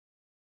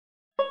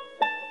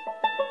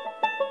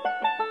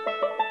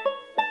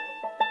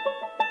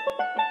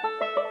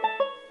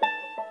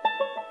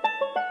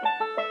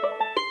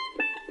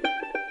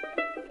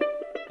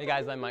Hey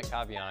guys, I'm Mike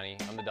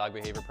Caviani. I'm the Dog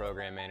Behavior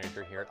Program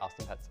Manager here at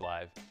Austin Pets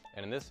Alive.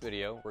 And in this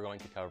video, we're going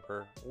to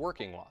cover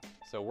working walk.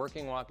 So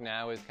working walk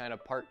now is kind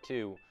of part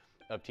 2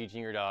 of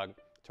teaching your dog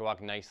to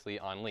walk nicely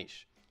on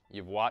leash.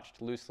 You've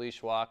watched loose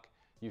leash walk,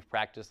 you've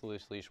practiced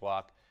loose leash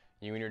walk,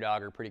 you and your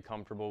dog are pretty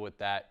comfortable with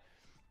that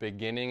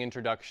beginning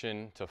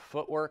introduction to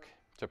footwork,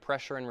 to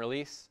pressure and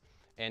release,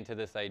 and to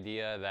this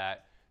idea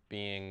that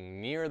being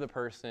near the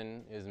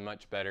person is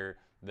much better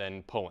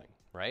than pulling,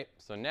 right?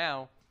 So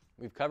now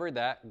we've covered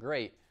that,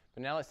 great,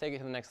 but now let's take it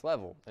to the next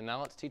level. And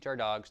now let's teach our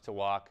dogs to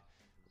walk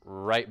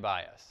right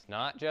by us.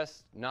 Not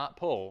just not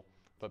pull,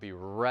 but be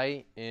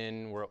right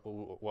in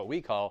what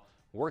we call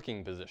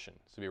working position.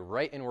 So be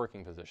right in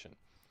working position.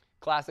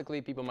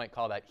 Classically, people might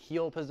call that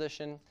heel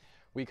position.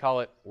 We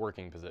call it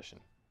working position.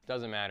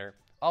 Doesn't matter.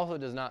 Also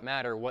does not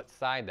matter what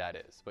side that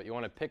is, but you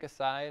want to pick a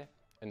side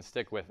and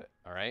stick with it,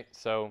 all right?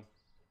 So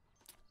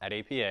at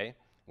APA,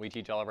 we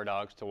teach all of our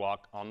dogs to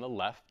walk on the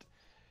left.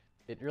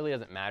 It really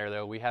doesn't matter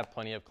though. We have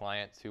plenty of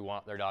clients who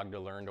want their dog to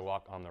learn to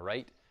walk on the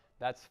right.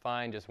 That's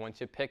fine. Just once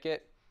you pick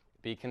it,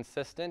 be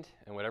consistent,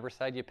 and whatever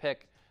side you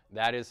pick,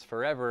 that is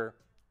forever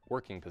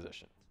working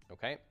position,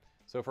 okay?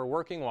 So for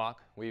working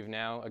walk, we've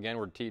now, again,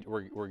 we're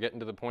getting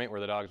to the point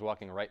where the dog's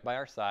walking right by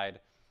our side.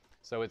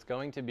 So it's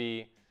going to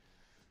be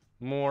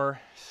more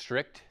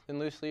strict than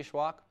loose leash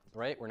walk,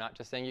 right? We're not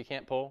just saying you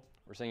can't pull,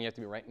 we're saying you have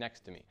to be right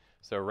next to me.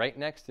 So right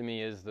next to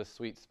me is the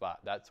sweet spot.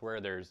 That's where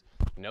there's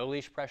no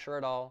leash pressure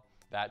at all.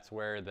 That's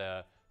where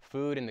the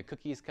food and the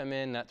cookies come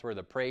in. That's where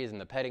the praise and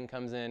the petting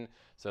comes in.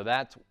 So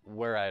that's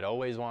where I'd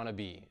always want to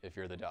be if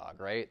you're the dog,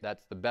 right?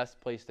 That's the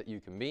best place that you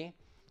can be.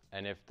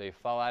 And if they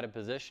fall out of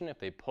position, if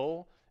they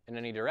pull in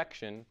any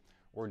direction,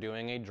 we're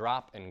doing a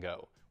drop and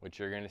go, which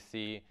you're going to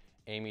see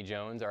Amy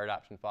Jones, our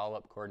adoption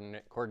follow-up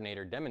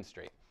coordinator,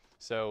 demonstrate.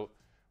 So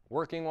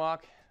working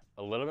walk,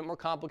 a little bit more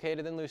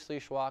complicated than loose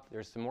leash walk.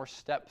 There's some more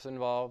steps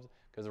involved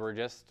because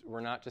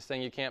we're not just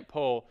saying you can't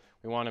pull,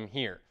 we want them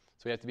here.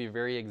 So we have to be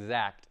very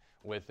exact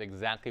with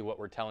exactly what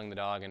we're telling the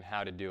dog and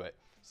how to do it.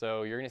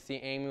 So you're going to see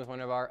Amy with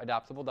one of our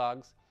adoptable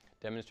dogs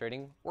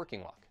demonstrating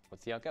working walk.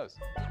 Let's see how it goes.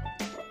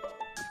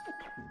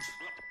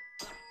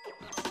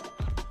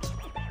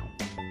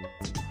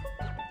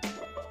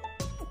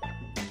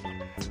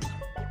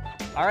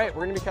 All right,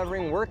 we're going to be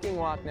covering working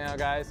walk now,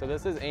 guys. So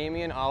this is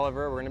Amy and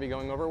Oliver. We're going to be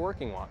going over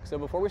working walk. So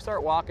before we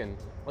start walking,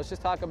 let's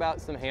just talk about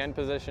some hand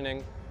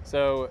positioning.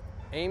 So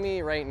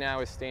Amy right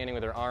now is standing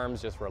with her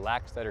arms just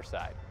relaxed at her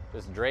side.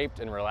 Just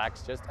draped and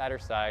relaxed just at her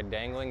side,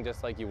 dangling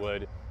just like you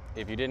would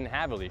if you didn't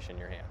have a leash in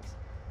your hands.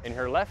 In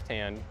her left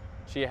hand,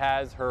 she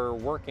has her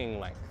working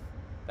length.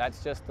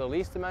 That's just the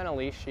least amount of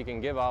leash she can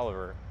give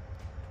Oliver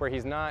where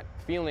he's not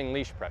feeling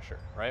leash pressure,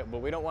 right? But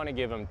we don't want to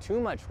give him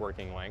too much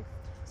working length.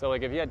 So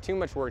like if you had too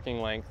much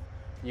working length,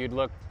 you'd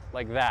look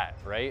like that,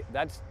 right?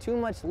 That's too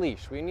much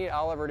leash. We need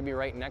Oliver to be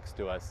right next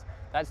to us.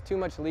 That's too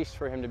much leash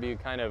for him to be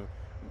kind of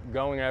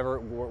going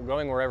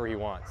wherever he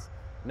wants.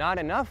 Not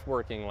enough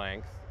working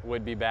length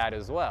would be bad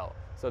as well.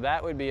 So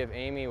that would be if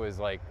Amy was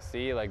like,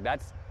 see, like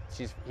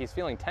he's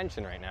feeling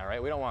tension right now,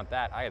 right? We don't want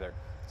that either.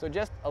 So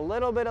just a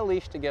little bit of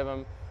leash to give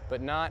him,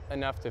 but not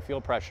enough to feel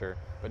pressure,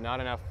 but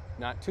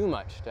not too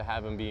much to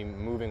have him be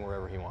moving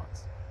wherever he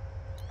wants.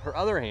 Her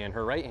other hand,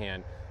 her right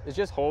hand, is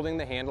just holding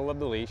the handle of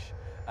the leash.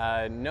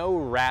 No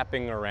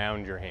wrapping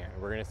around your hand.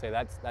 We're gonna say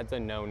that's a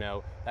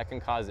no-no. That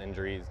can cause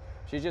injuries.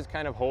 She's just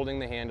kind of holding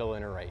the handle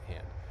in her right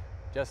hand,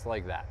 just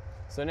like that.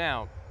 So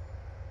now,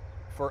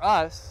 for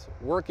us,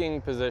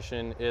 working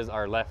position is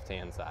our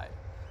left-hand side.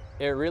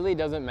 It really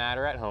doesn't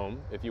matter at home.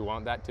 If you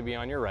want that to be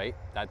on your right,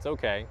 that's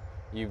okay.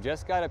 You've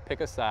just got to pick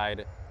a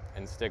side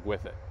and stick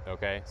with it,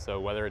 okay? So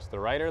whether it's the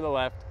right or the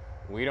left,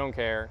 we don't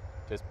care.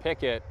 Just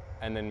pick it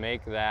and then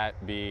make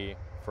that be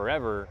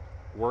forever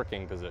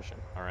working position,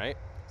 all right?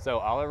 So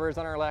Oliver's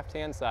on our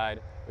left-hand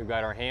side. We've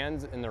got our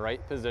hands in the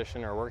right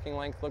position. Our working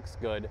length looks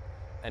good.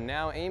 And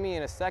now Amy,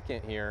 in a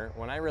second here,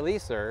 when I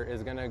release her,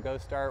 is gonna go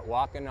start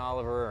walking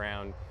Oliver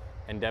around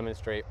and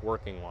demonstrate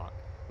working walk.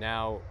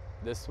 Now,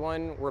 this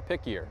one, we're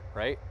pickier,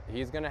 right?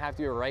 He's gonna have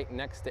to be right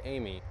next to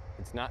Amy.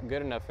 It's not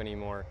good enough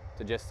anymore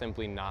to just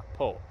simply not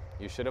pull.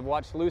 You should have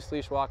watched loose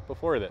leash walk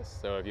before this.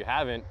 So if you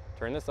haven't,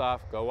 turn this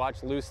off, go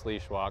watch loose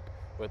leash walk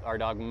with our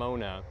dog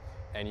Mona,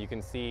 and you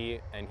can see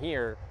and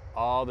hear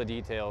all the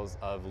details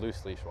of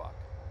loose leash walk.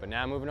 But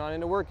now moving on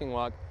into working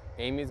walk,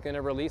 Amy's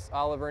gonna release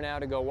Oliver now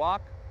to go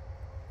walk,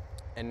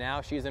 and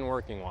now she's in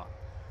working walk.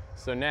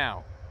 So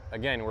now,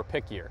 again, we're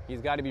pickier.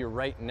 He's got to be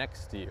right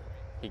next to you.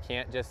 He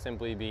can't just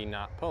simply be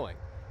not pulling.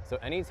 So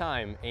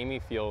anytime Amy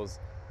feels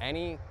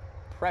any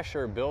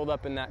pressure build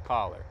up in that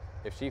collar,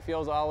 if she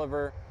feels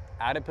Oliver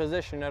out of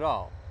position at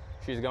all,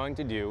 she's going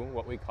to do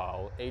what we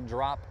call a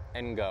drop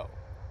and go.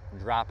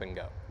 Drop and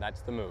go.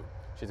 That's the move.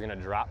 She's going to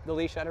drop the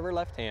leash out of her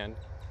left hand,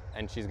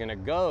 and she's going to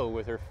go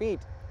with her feet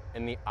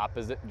in the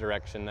opposite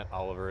direction that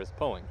Oliver is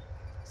pulling.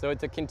 So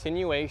it's a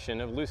continuation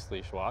of loose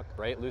leash walk,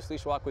 right? Loose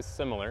leash walk was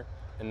similar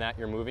in that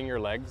you're moving your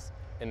legs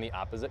in the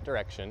opposite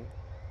direction.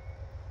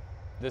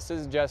 This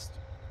is just,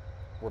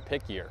 we're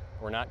pickier.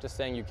 We're not just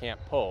saying you can't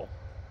pull.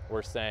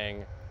 We're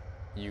saying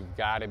you've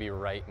got to be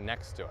right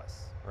next to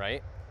us,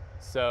 right?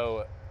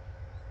 So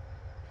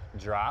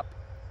drop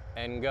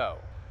and go.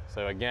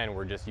 So again,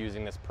 we're just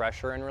using this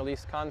pressure and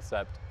release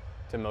concept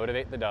to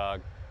motivate the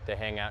dog to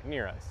hang out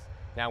near us.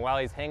 Now, while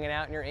he's hanging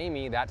out near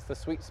Amy, that's the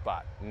sweet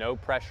spot. No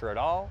pressure at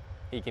all.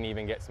 He can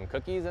even get some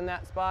cookies in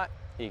that spot.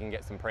 He can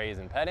get some praise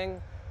and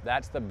petting.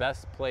 That's the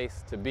best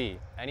place to be.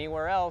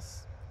 Anywhere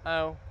else,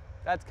 oh,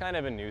 that's kind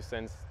of a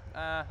nuisance.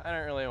 I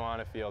don't really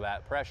want to feel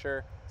that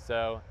pressure.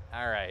 So,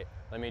 all right,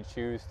 let me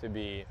choose to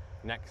be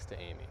next to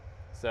Amy.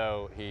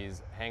 So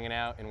he's hanging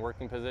out in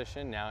working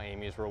position. Now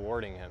Amy's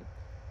rewarding him.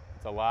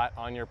 It's a lot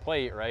on your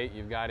plate, right?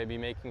 You've got to be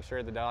making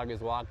sure the dog is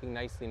walking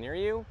nicely near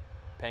you,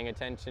 paying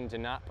attention to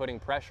not putting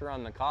pressure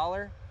on the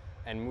collar,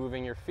 and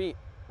moving your feet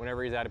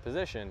whenever he's out of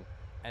position.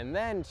 And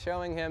then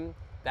showing him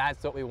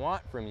that's what we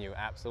want from you.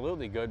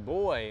 Absolutely, good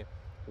boy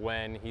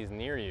when he's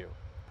near you.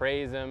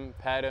 Praise him,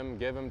 pet him,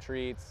 give him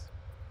treats,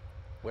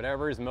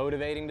 whatever is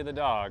motivating to the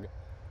dog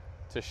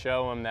to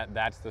show him that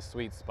that's the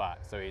sweet spot.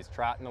 So he's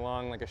trotting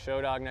along like a show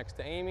dog next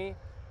to Amy.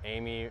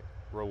 Amy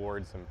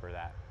rewards him for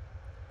that.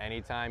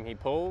 Anytime he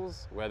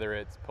pulls, whether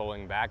it's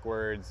pulling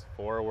backwards,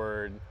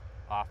 forward,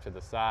 off to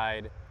the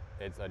side,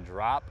 it's a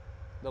drop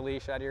the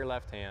leash out of your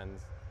left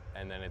hands,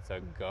 and then it's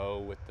a go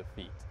with the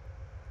feet.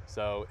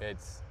 So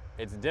it's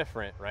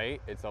different,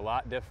 right? It's a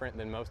lot different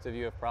than most of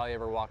you have probably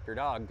ever walked your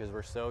dog because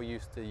we're so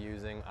used to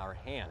using our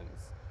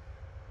hands.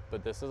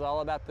 But this is all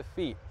about the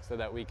feet so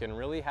that we can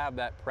really have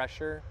that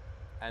pressure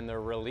and the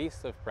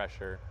release of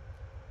pressure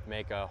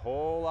make a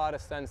whole lot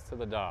of sense to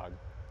the dog.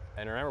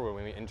 And remember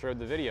when we introed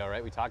the video,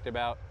 right? We talked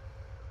about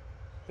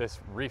this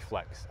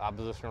reflex,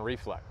 oppositional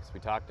reflex. We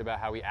talked about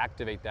how we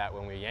activate that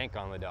when we yank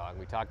on the dog.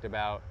 We talked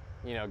about,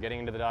 you know, getting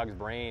into the dog's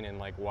brain and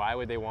like, why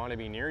would they want to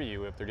be near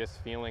you if they're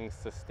just feeling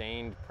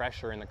sustained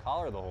pressure in the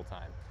collar the whole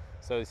time?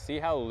 So see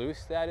how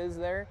loose that is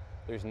there?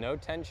 There's no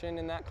tension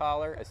in that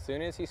collar. As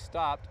soon as he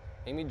stopped,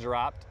 Amy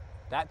dropped.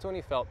 That's when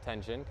he felt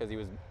tension because he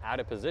was out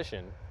of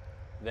position.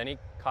 Then he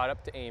caught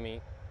up to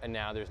Amy and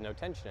now there's no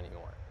tension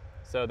anymore.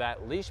 So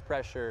that leash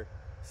pressure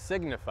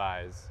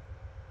signifies,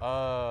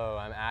 oh,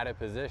 I'm out of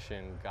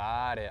position.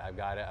 Got it. I've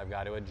got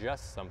to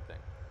adjust something.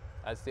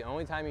 That's the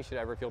only time you should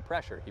ever feel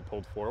pressure. He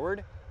pulled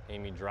forward,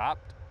 Amy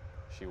dropped,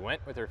 she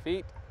went with her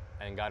feet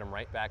and got him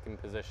right back in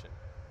position.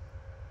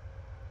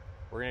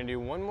 We're going to do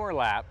one more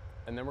lap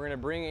and then we're going to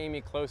bring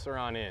Amy closer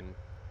on in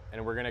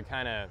and we're going to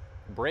kind of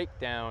break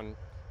down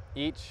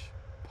each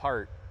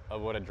part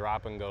of what a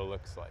drop and go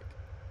looks like.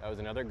 That was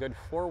another good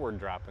forward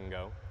drop and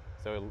go.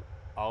 So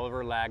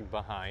Oliver lagged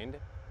behind.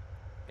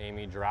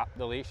 Amy dropped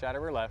the leash out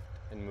of her left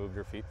and moved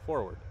her feet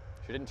forward.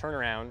 She didn't turn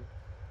around.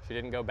 She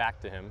didn't go back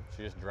to him.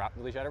 She just dropped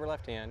the leash out of her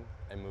left hand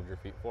and moved her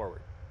feet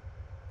forward.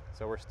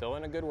 So we're still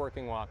in a good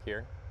working walk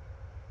here.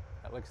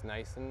 That looks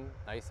nice and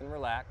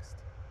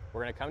relaxed.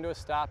 We're gonna come to a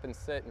stop and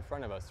sit in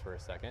front of us for a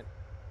second.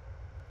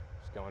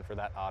 Just going for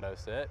that auto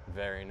sit,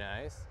 very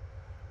nice.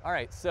 All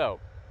right, so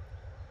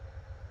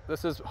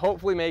this is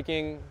hopefully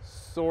making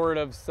sort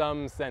of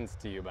some sense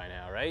to you by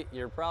now, right?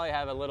 You probably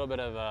have a little bit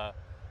of a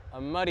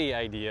muddy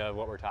idea of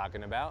what we're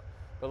talking about,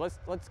 but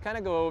let's kind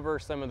of go over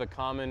some of the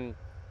common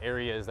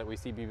areas that we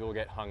see people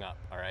get hung up,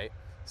 all right?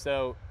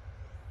 So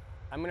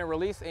I'm going to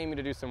release Amy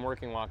to do some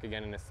working walk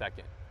again in a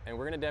second, and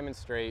we're going to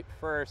demonstrate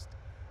first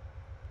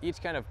each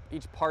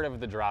part of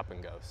the drop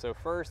and go. So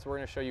first we're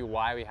going to show you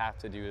why we have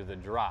to do the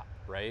drop,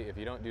 right? If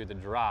you don't do the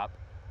drop,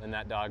 then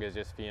that dog is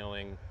just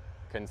feeling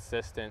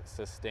consistent,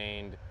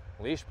 sustained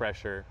leash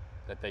pressure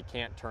that they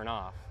can't turn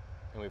off,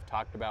 and we've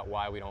talked about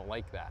why we don't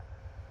like that.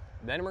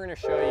 Then we're going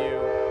to show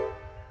you,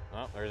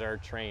 oh, there's our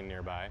train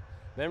nearby.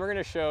 Then we're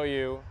going to show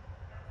you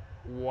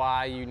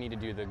why you need to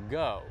do the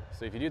go.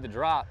 So if you do the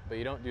drop, but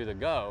you don't do the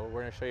go,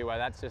 we're going to show you why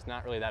that's just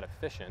not really that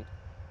efficient.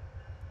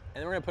 And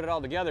then we're going to put it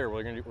all together.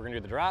 We're going to do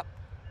the drop,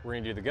 we're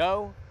going to do the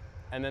go,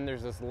 and then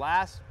there's this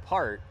last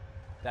part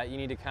that you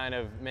need to kind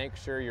of make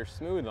sure you're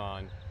smooth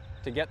on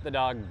to get the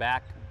dog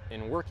back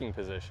in working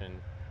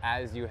position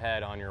as you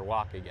head on your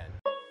walk again.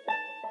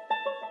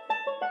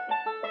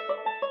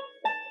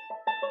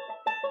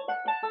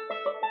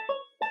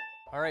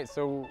 All right,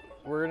 so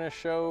we're gonna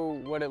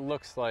show what it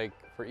looks like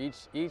for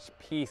each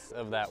piece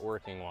of that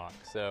working walk.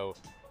 So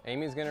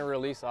Amy's gonna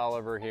release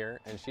Oliver here,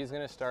 and she's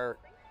gonna start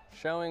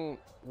showing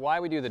why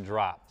we do the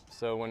drop.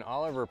 So when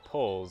Oliver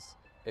pulls,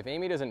 if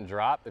Amy doesn't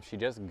drop, if she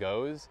just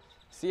goes,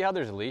 see how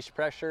there's leash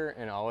pressure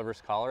in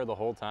Oliver's collar the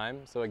whole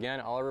time? So again,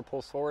 Oliver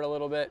pulls forward a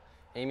little bit,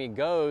 Amy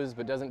goes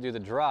but doesn't do the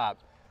drop.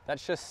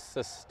 That's just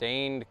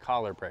sustained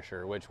collar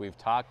pressure, which we've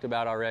talked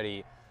about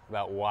already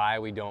about why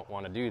we don't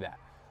want to do that.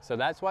 So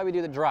that's why we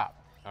do the drop.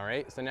 All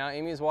right, so now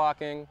Amy's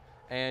walking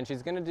and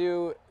she's gonna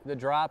do the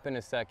drop in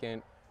a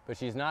second, but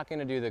she's not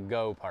gonna do the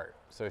go part.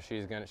 So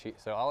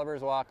so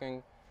Oliver's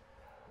walking,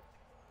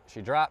 she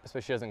drops,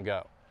 but she doesn't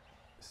go.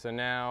 So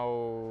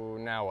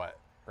now what,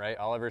 right?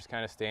 Oliver's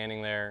kind of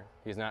standing there.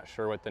 He's not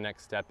sure what the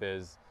next step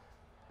is.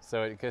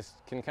 So it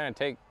just can kind of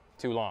take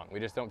too long. We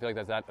just don't feel like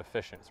that's that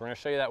efficient. So we're gonna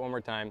show you that one more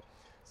time.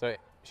 So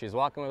she's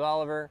walking with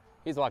Oliver.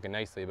 He's walking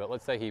nicely, but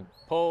let's say he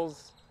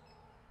pulls,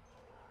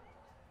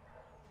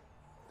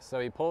 So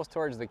he pulls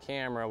towards the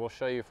camera. We'll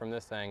show you from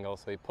this angle.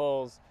 So he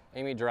pulls,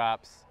 Amy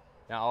drops.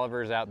 Now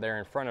Oliver's out there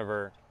in front of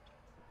her.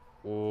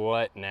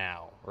 What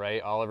now,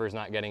 right? Oliver's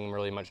not getting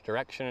really much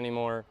direction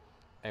anymore,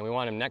 and we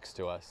want him next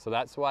to us. So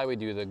that's why we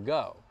do the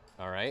go,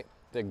 all right?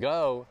 The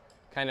go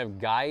kind of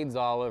guides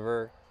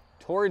Oliver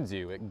towards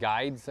you. It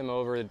guides him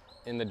over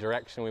in the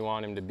direction we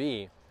want him to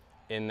be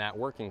in that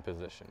working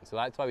position. So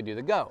that's why we do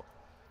the go.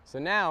 So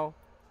now,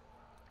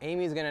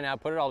 Amy's gonna now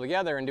put it all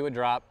together and do a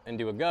drop and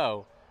do a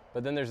go,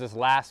 but then there's this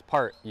last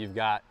part you've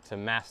got to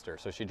master.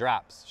 So she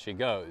drops, she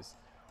goes,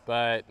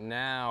 but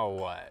now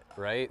what,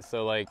 right?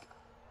 So like,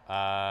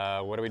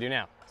 what do we do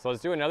now? So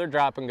let's do another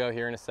drop and go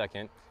here in a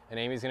second, and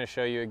Amy's gonna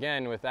show you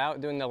again,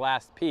 without doing the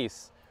last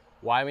piece,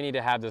 why we need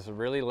to have this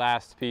really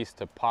last piece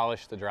to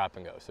polish the drop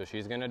and go. So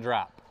she's gonna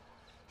drop,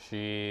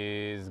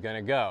 she's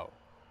gonna go,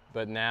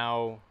 but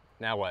now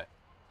what,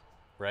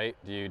 right?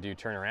 Do you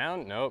turn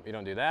around? Nope, you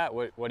don't do that.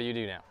 What do you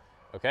do now?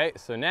 Okay,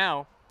 so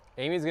now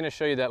Amy's gonna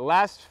show you that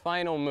last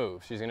final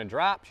move. She's gonna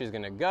drop, she's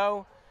gonna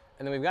go,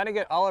 and then we've gotta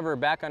get Oliver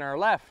back on our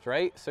left,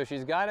 right? So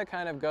she's gotta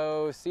kind of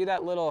go, see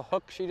that little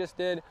hook she just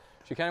did?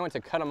 She kind of went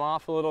to cut him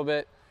off a little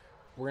bit.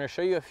 We're gonna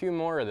show you a few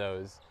more of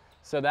those.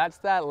 So that's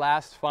that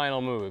last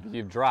final move.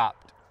 You've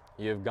dropped,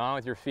 you've gone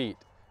with your feet.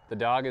 The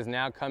dog is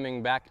now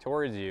coming back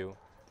towards you,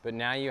 but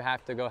now you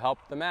have to go help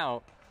them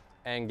out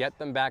and get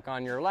them back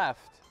on your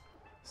left.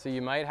 So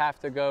you might have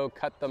to go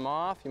cut them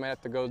off. You might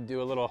have to go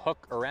do a little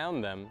hook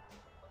around them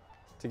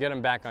to get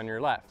them back on your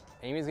left.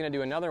 Amy's gonna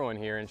do another one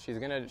here, and she's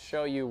gonna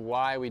show you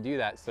why we do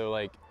that. So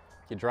like,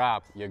 you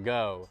drop, you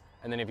go,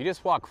 and then if you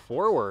just walk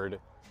forward,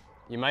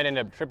 you might end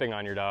up tripping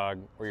on your dog,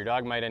 or your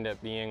dog might end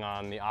up being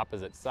on the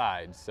opposite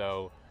side.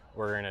 So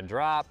we're gonna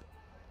drop,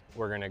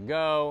 we're gonna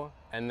go,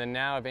 and then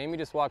now if Amy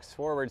just walks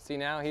forward, see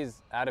now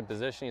he's out of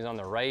position, he's on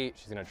the right,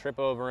 she's gonna trip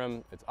over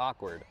him, it's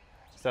awkward.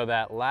 So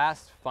that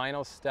last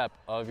final step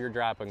of your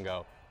drop and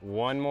go,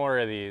 one more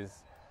of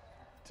these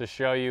to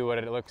show you what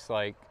it looks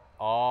like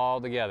all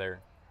together.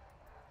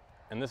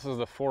 And this is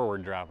the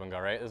forward drop and go,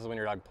 right? This is when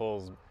your dog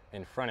pulls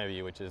in front of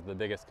you, which is the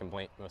biggest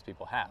complaint most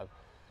people have.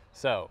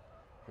 So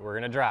we're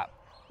gonna drop,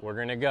 we're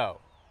gonna go.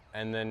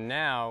 And then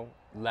now,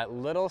 that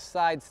little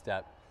side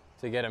step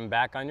to get him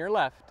back on your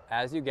left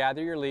as you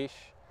gather your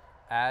leash,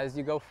 as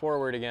you go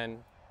forward again.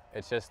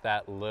 It's just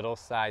that little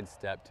side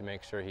step to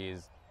make sure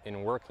he's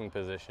in working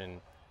position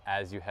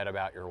as you head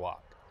about your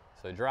walk.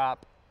 So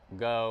drop,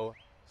 go,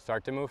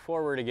 start to move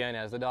forward again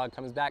as the dog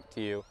comes back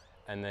to you,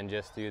 and then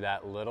just do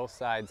that little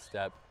side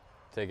step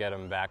to get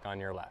him back on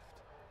your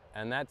left.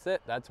 And that's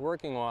it, that's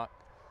working walk.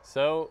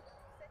 So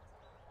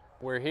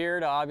we're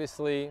here to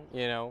obviously,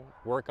 you know,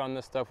 work on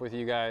this stuff with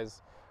you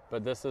guys,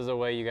 but this is a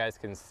way you guys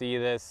can see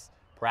this,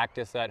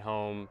 practice at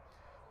home,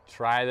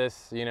 try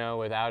this, you know,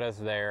 without us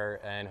there,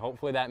 and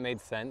hopefully that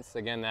made sense.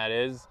 Again, that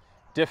is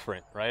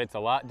different, right? It's a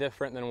lot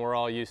different than we're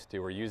all used to.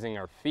 We're using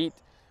our feet.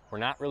 We're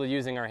not really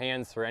using our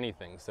hands for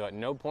anything. So at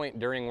no point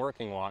during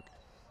working walk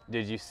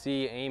did you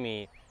see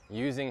Amy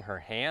using her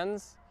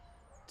hands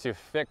to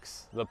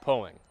fix the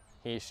pulling.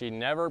 She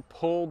never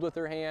pulled with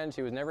her hands.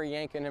 She was never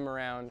yanking him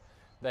around.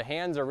 The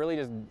hands are really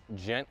just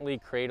gently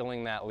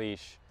cradling that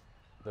leash.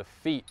 The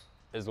feet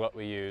is what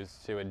we use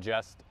to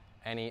adjust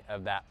any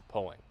of that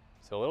pulling.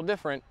 So a little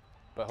different,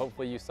 but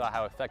hopefully you saw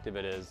how effective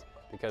it is,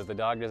 because the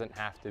dog doesn't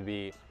have to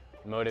be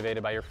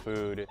motivated by your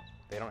food.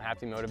 They don't have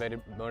to be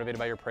motivated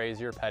by your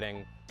praise, your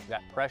petting.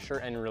 That pressure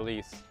and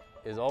release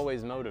is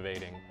always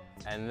motivating.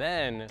 And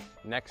then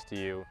next to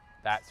you,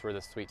 that's where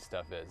the sweet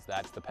stuff is.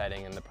 That's the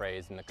petting and the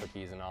praise and the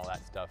cookies and all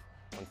that stuff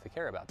once they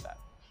care about that.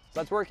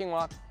 So that's working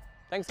walk.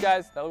 Thanks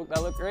guys, that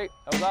looked great.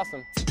 That was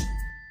awesome.